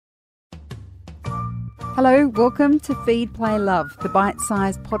Hello, welcome to Feed, Play, Love, the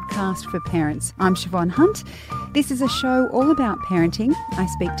bite-sized podcast for parents. I'm Siobhan Hunt. This is a show all about parenting. I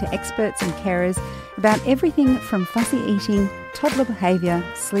speak to experts and carers about everything from fussy eating, toddler behaviour,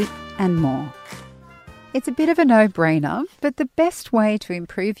 sleep and more. It's a bit of a no-brainer, but the best way to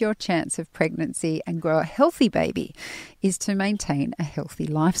improve your chance of pregnancy and grow a healthy baby is to maintain a healthy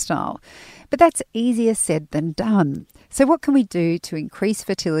lifestyle. But that's easier said than done. So what can we do to increase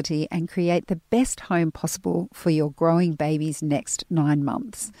fertility and create the best home possible for your growing baby's next 9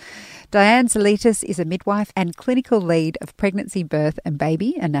 months? Diane Zalitis is a midwife and clinical lead of Pregnancy, Birth and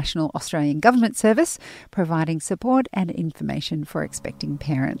Baby, a national Australian government service, providing support and information for expecting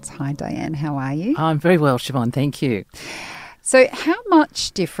parents. Hi Diane, how are you? I'm very well, Siobhan, thank you. So how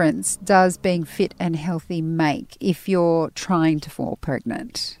much difference does being fit and healthy make if you're trying to fall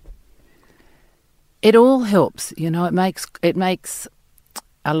pregnant? It all helps, you know, it makes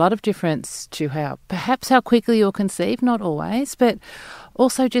a lot of difference to how quickly you'll conceive, not always, but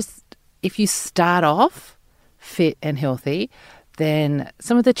also just if you start off fit and healthy, then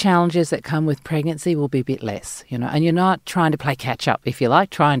some of the challenges that come with pregnancy will be a bit less, you know, and you're not trying to play catch up, if you like,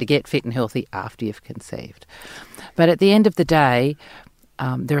 trying to get fit and healthy after you've conceived. But at the end of the day,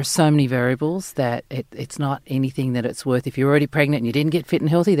 there are so many variables that it's not anything that it's worth, if you're already pregnant and you didn't get fit and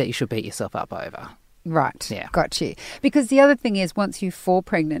healthy, that you should beat yourself up over. Right, yeah. Got you. Because the other thing is, once you fall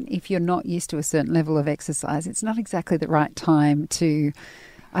pregnant, if you're not used to a certain level of exercise, it's not exactly the right time to,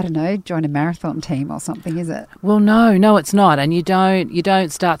 I don't know, join a marathon team or something, is it? Well, no, it's not. And you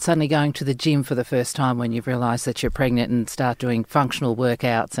don't start suddenly going to the gym for the first time when you've realised that you're pregnant and start doing functional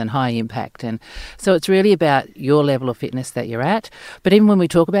workouts and high impact. And so it's really about your level of fitness that you're at. But even when we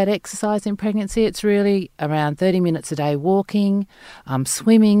talk about exercise in pregnancy, it's really around 30 minutes a day walking.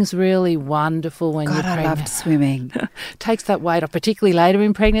 Swimming's really wonderful when you're pregnant. God, I loved swimming. Takes that weight off, particularly later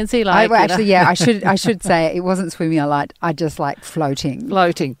in pregnancy. I should say it wasn't swimming I just like floating.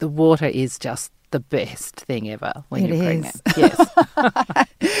 The water is just the best thing ever when you're pregnant. Yes.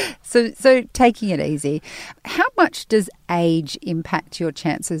 So taking it easy. How much does age impact your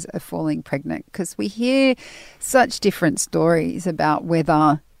chances of falling pregnant? Because we hear such different stories about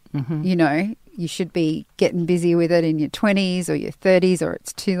whether, you know, you should be getting busy with it in your 20s or your 30s, or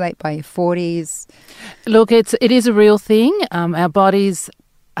it's too late by your 40s. Look, it is a real thing. Our bodies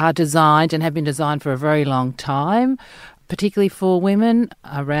are designed and have been designed for a very long time, particularly for women,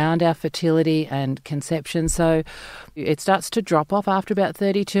 around our fertility and conception. So it starts to drop off after about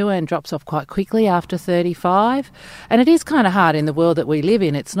 32 and drops off quite quickly after 35. And it is kind of hard in the world that we live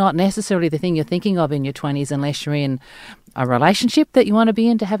in. It's not necessarily the thing you're thinking of in your 20s unless you're in a relationship that you want to be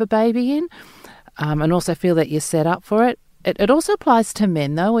in to have a baby in, and also feel that you're set up for it. It also applies to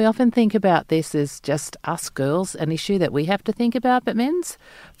men, though. We often think about this as just us girls, an issue that we have to think about, but men's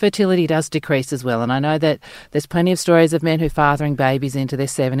fertility does decrease as well. And I know that there's plenty of stories of men who are fathering babies into their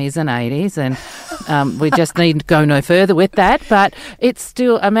 70s and 80s, and we just need to go no further with that. But it's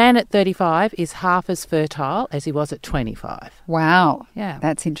still, a man at 35 is half as fertile as he was at 25. Wow. Yeah.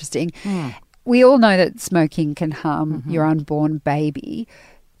 That's interesting. We all know that smoking can harm your unborn baby,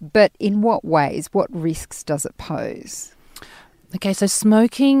 but in what ways, what risks does it pose? Okay, so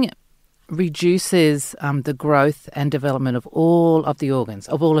smoking reduces the growth and development of all of the organs,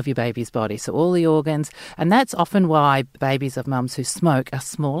 of all of your baby's body, so all the organs. And that's often why babies of mums who smoke are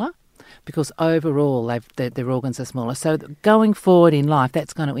smaller, because overall their organs are smaller. So going forward in life,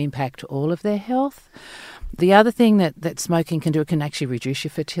 that's going to impact all of their health. The other thing that smoking can do, it can actually reduce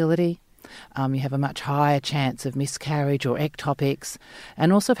your fertility. You have a much higher chance of miscarriage or ectopics,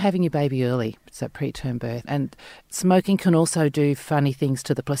 and also of having your baby early, so preterm birth. And smoking can also do funny things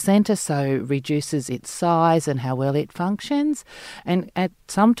to the placenta, so reduces its size and how well it functions, and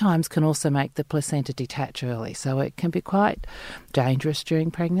sometimes can also make the placenta detach early, so it can be quite dangerous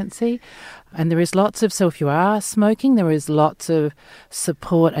during pregnancy. And there is so if you are smoking, there is lots of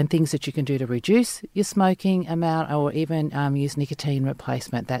support and things that you can do to reduce your smoking amount, or even use nicotine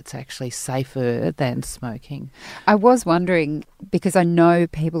replacement. That's actually safer than smoking. I was wondering, because I know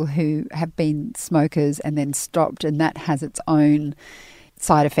people who have been smokers and then stopped, and that has its own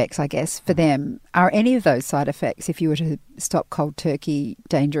side effects, I guess, for them. Are any of those side effects, if you were to stop cold turkey,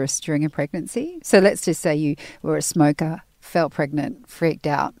 dangerous during a pregnancy? So let's just say you were a smoker, fell pregnant, freaked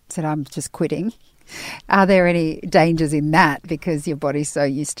out, said, I'm just quitting. Are there any dangers in that because your body's so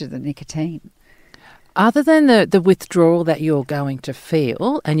used to the nicotine? Other than the withdrawal that you're going to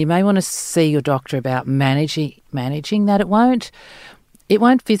feel, and you may want to see your doctor about managing that, it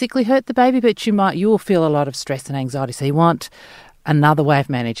won't physically hurt the baby, but you will feel a lot of stress and anxiety. So you want another way of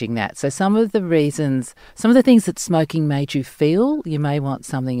managing that. So some of the things that smoking made you feel, you may want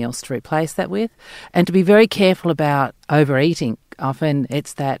something else to replace that with. And to be very careful about overeating. Often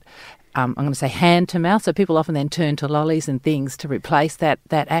it's that I'm going to say hand to mouth. So people often then turn to lollies and things to replace that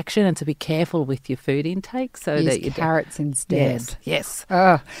action, and to be careful with your food intake. So use that you carrots instead. Yes.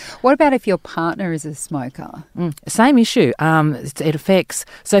 What about if your partner is a smoker? Same issue. It affects,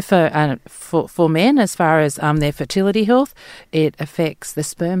 so for men, as far as their fertility health, it affects the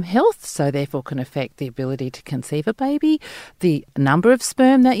sperm health, so therefore can affect the ability to conceive a baby, the number of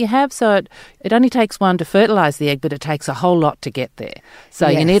sperm that you have. So it only takes one to fertilise the egg, but it takes a whole lot to get there. So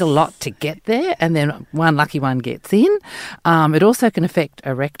you need a lot to get there, and then one lucky one gets in. It also can affect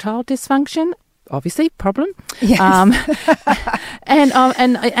erectile dysfunction. Obviously, problem. Yes.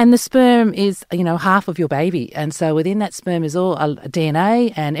 And the sperm is, half of your baby. And so within that sperm is all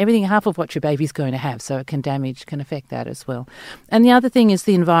DNA and everything, half of what your baby's going to have. So it can affect that as well. And the other thing is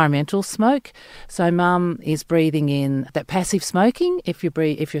the environmental smoke. So mum is breathing in that passive smoking if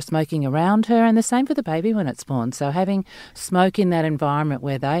you're smoking around her, and the same for the baby when it's born. So having smoke in that environment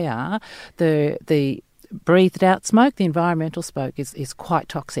where they are, the breathed out smoke, the environmental smoke is quite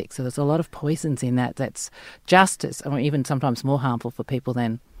toxic. So there's a lot of poisons in that's just as, or even sometimes more harmful for people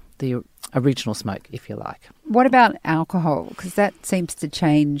than the original smoke, if you like. What about alcohol? Because that seems to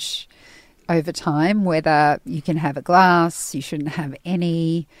change over time, whether you can have a glass, you shouldn't have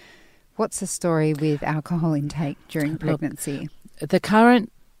any. What's the story with alcohol intake during pregnancy? Look, the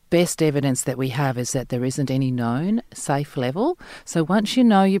current best evidence that we have is that there isn't any known safe level. So once you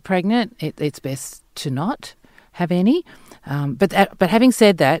know you're pregnant, it's best to not have any. But having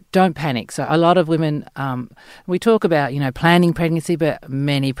said that, don't panic. So a lot of women, we talk about, planning pregnancy, but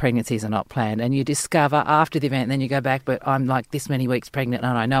many pregnancies are not planned. And you discover after the event, and then you go back, but I'm like this many weeks pregnant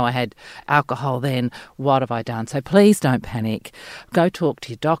and I know I had alcohol then. What have I done? So please don't panic. Go talk to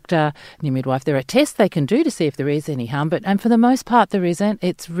your doctor and your midwife. There are tests they can do to see if there is any harm, and for the most part there isn't.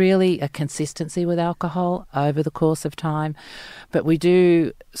 It's really a consistency with alcohol over the course of time. But we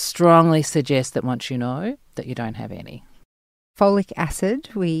do strongly suggest that once you know, that you don't have any. Folic acid,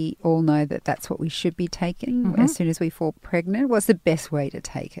 we all know that that's what we should be taking as soon as we fall pregnant. What's the best way to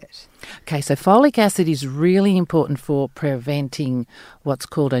take it? Okay, so folic acid is really important for preventing what's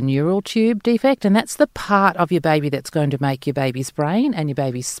called a neural tube defect, and that's the part of your baby that's going to make your baby's brain and your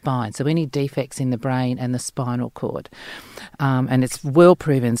baby's spine. So any defects in the brain and the spinal cord. And it's well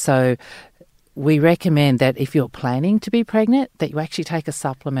proven. So we recommend that if you're planning to be pregnant, that you actually take a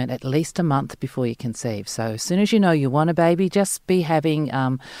supplement at least a month before you conceive. So as soon as you know you want a baby, just be having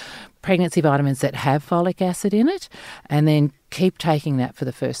pregnancy vitamins that have folic acid in it, and then keep taking that for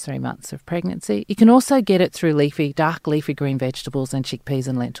the first 3 months of pregnancy. You can also get it through dark leafy green vegetables and chickpeas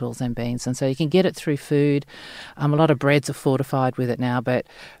and lentils and beans. And so you can get it through food. A lot of breads are fortified with it now, but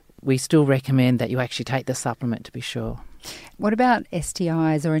we still recommend that you actually take the supplement to be sure. What about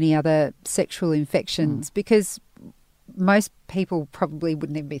STIs or any other sexual infections? Because most people probably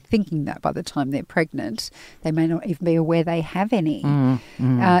wouldn't even be thinking that by the time they're pregnant. They may not even be aware they have any.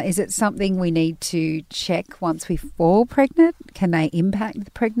 Is it something we need to check once we fall pregnant? Can they impact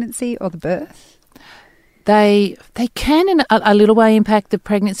the pregnancy or the birth? They can in a little way impact the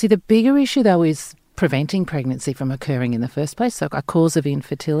pregnancy. The bigger issue, though, is preventing pregnancy from occurring in the first place, so a cause of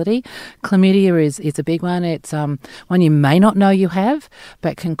infertility. Chlamydia is a big one. It's one you may not know you have,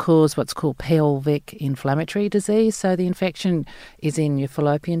 but can cause what's called pelvic inflammatory disease. So the infection is in your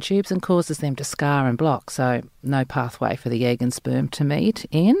fallopian tubes and causes them to scar and block, so no pathway for the egg and sperm to meet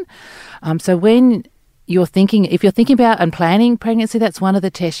in. So when if you're thinking about and planning pregnancy, that's one of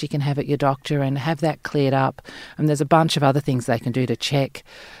the tests you can have at your doctor and have that cleared up. And there's a bunch of other things they can do to check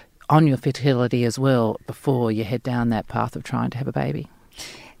on your fertility as well before you head down that path of trying to have a baby.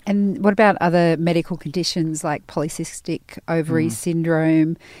 And what about other medical conditions like polycystic ovary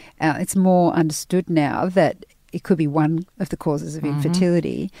syndrome? It's more understood now that it could be one of the causes of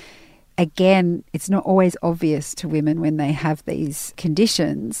infertility. Again, it's not always obvious to women when they have these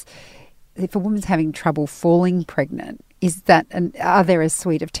conditions. If a woman's having trouble falling pregnant, are there a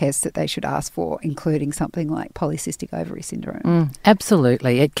suite of tests that they should ask for, including something like polycystic ovary syndrome?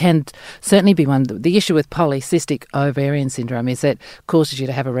 Absolutely. It can certainly be one. The issue with polycystic ovarian syndrome is that it causes you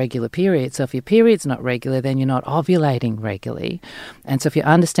to have a regular period. So if your period's not regular, then you're not ovulating regularly. And so if you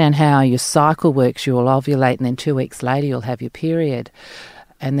understand how your cycle works, you'll ovulate and then 2 weeks later you'll have your period.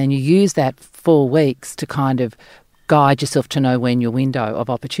 And then you use that 4 weeks to kind of guide yourself to know when your window of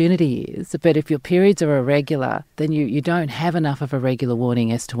opportunity is. But if your periods are irregular, then you don't have enough of a regular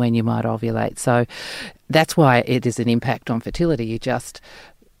warning as to when you might ovulate. So that's why it is an impact on fertility. You just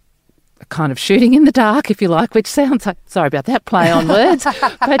kind of shooting in the dark, if you like, which sounds like, sorry about that play on words,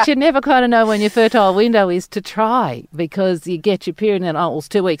 but you never kind of know when your fertile window is to try, because you get your period and, it's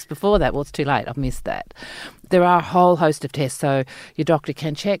 2 weeks before that. Well, it's too late. I've missed that. There are a whole host of tests, so your doctor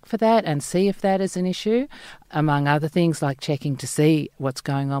can check for that and see if that is an issue, among other things like checking to see what's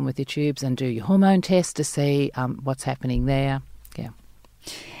going on with your tubes and do your hormone test to see what's happening there. Yeah.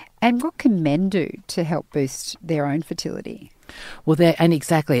 And what can men do to help boost their own fertility? Well,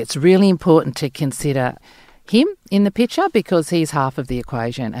 exactly, it's really important to consider him in the picture, because he's half of the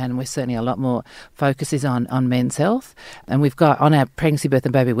equation, and we're certainly a lot more focus is on men's health. And we've got on our Pregnancy, Birth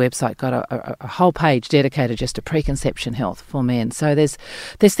and Baby website got a whole page dedicated just to preconception health for men. So there's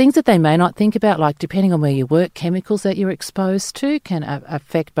things that they may not think about, like depending on where you work, chemicals that you're exposed to can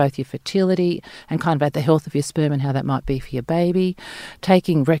affect both your fertility and kind of at the health of your sperm and how that might be for your baby.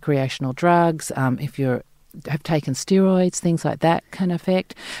 Taking recreational drugs, if you're have taken steroids, things like that can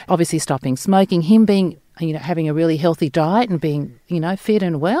affect. Obviously stopping smoking, him being, having a really healthy diet and being, fit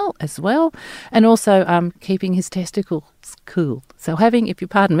and well as well. And also keeping his testicles cool. So having, if you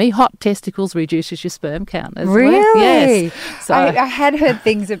pardon me, hot testicles reduces your sperm count as well. Really? Yes. So, I had heard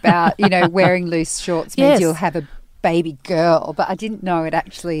things about, wearing loose shorts means you'll have a baby girl, but I didn't know it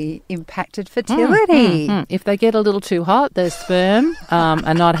actually impacted fertility. If they get a little too hot, their sperm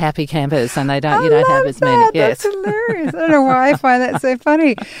are not happy campers, and you don't have as many. Yes. That's hilarious. I don't know why I find that so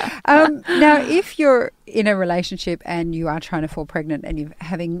funny. Now, if you're in a relationship and you are trying to fall pregnant and you're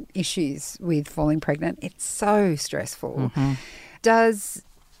having issues with falling pregnant, it's so stressful. Does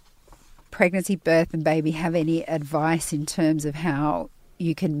Pregnancy, Birth and Baby have any advice in terms of how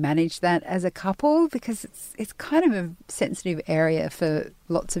you can manage that as a couple, because it's kind of a sensitive area for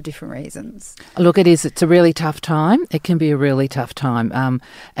lots of different reasons? Look, it is. It's a really tough time. It can be a really tough time.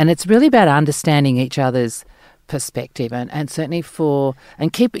 And it's really about understanding each other's perspective and certainly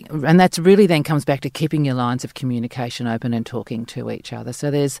and that's really then comes back to keeping your lines of communication open and talking to each other. So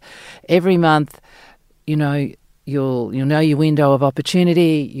there's every month, You'll know your window of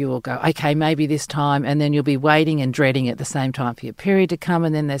opportunity. You'll go, okay, maybe this time, and then you'll be waiting and dreading at the same time for your period to come,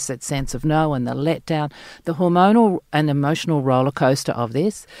 and then there's that sense of no and the letdown. The hormonal and emotional roller coaster of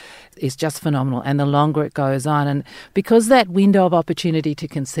this is just phenomenal, and the longer it goes on, and because that window of opportunity to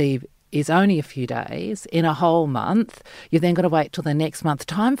conceive is only a few days in a whole month, you've then got to wait till the next month.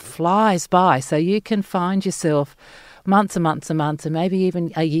 Time flies by, so you can find yourself months and months and months, and maybe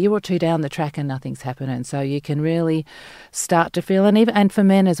even a year or two down the track and nothing's happening. So you can really start to feel, and for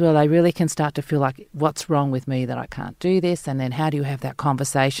men as well, they really can start to feel like, what's wrong with me that I can't do this? And then how do you have that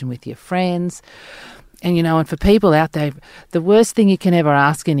conversation with your friends? And, and for people out there, the worst thing you can ever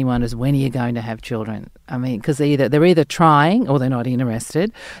ask anyone is, when are you going to have children? I mean, because they're either trying or they're not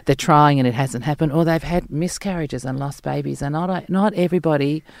interested. They're trying and it hasn't happened, or they've had miscarriages and lost babies. And not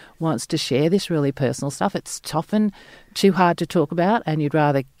everybody wants to share this really personal stuff. It's often too hard to talk about, and you'd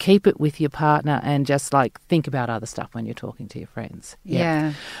rather keep it with your partner and just think about other stuff when you're talking to your friends.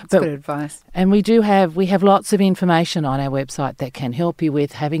 Yeah, that's good advice. And we have lots of information on our website that can help you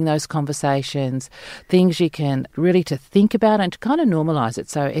with having those conversations, things you can really to think about and to kind of normalise it.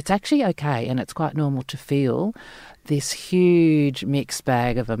 So it's actually okay, and it's quite normal to feel this huge mixed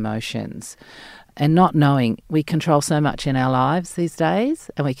bag of emotions. And not knowing, we control so much in our lives these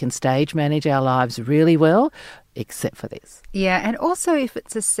days, and we can stage manage our lives really well, except for this. Yeah, and also if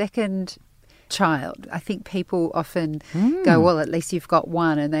it's a second child, I think people often go, well, at least you've got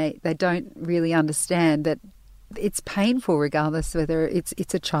one, and they don't really understand that it's painful regardless whether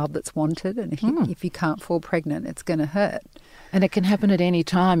it's a child that's wanted, and if you can't fall pregnant, it's going to hurt. And it can happen at any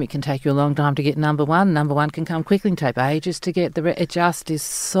time. It can take you a long time to get number one. Number one can come quickly and take ages to get it just is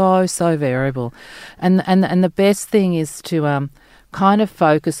so variable. And the best thing is to kind of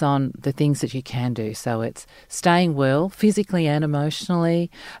focus on the things that you can do. So it's staying well physically and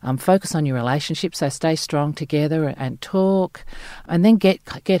emotionally, focus on your relationship, so stay strong together and talk, and then get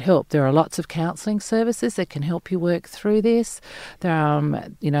help. There are lots of counselling services that can help you work through this. There are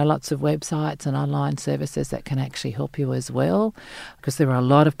lots of websites and online services that can actually help you as well, because there are a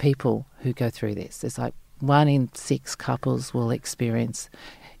lot of people who go through this. There's 1 in 6 couples will experience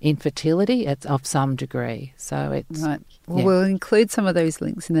infertility of some degree. So it's right. Well, we'll include some of those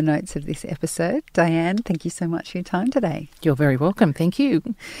links in the notes of this episode. Diane, thank you so much for your time today. You're very welcome. Thank you.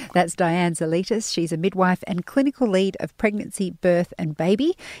 That's Diane Zalitis. She's a midwife and clinical lead of Pregnancy, Birth and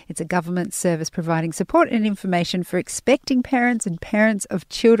Baby. It's a government service providing support and information for expecting parents and parents of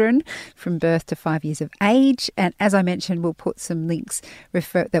children from birth to 5 years of age. And as I mentioned, we'll put some links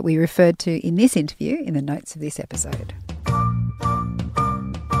that we referred to in this interview in the notes of this episode.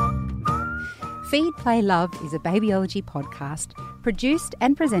 Feed, Play, Love is a babyology podcast produced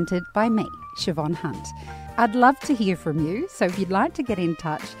and presented by me, Siobhan Hunt. I'd love to hear from you, so if you'd like to get in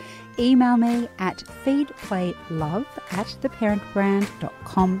touch, email me at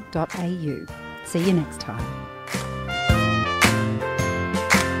feedplaylove@theparentbrand.com.au. See you next time.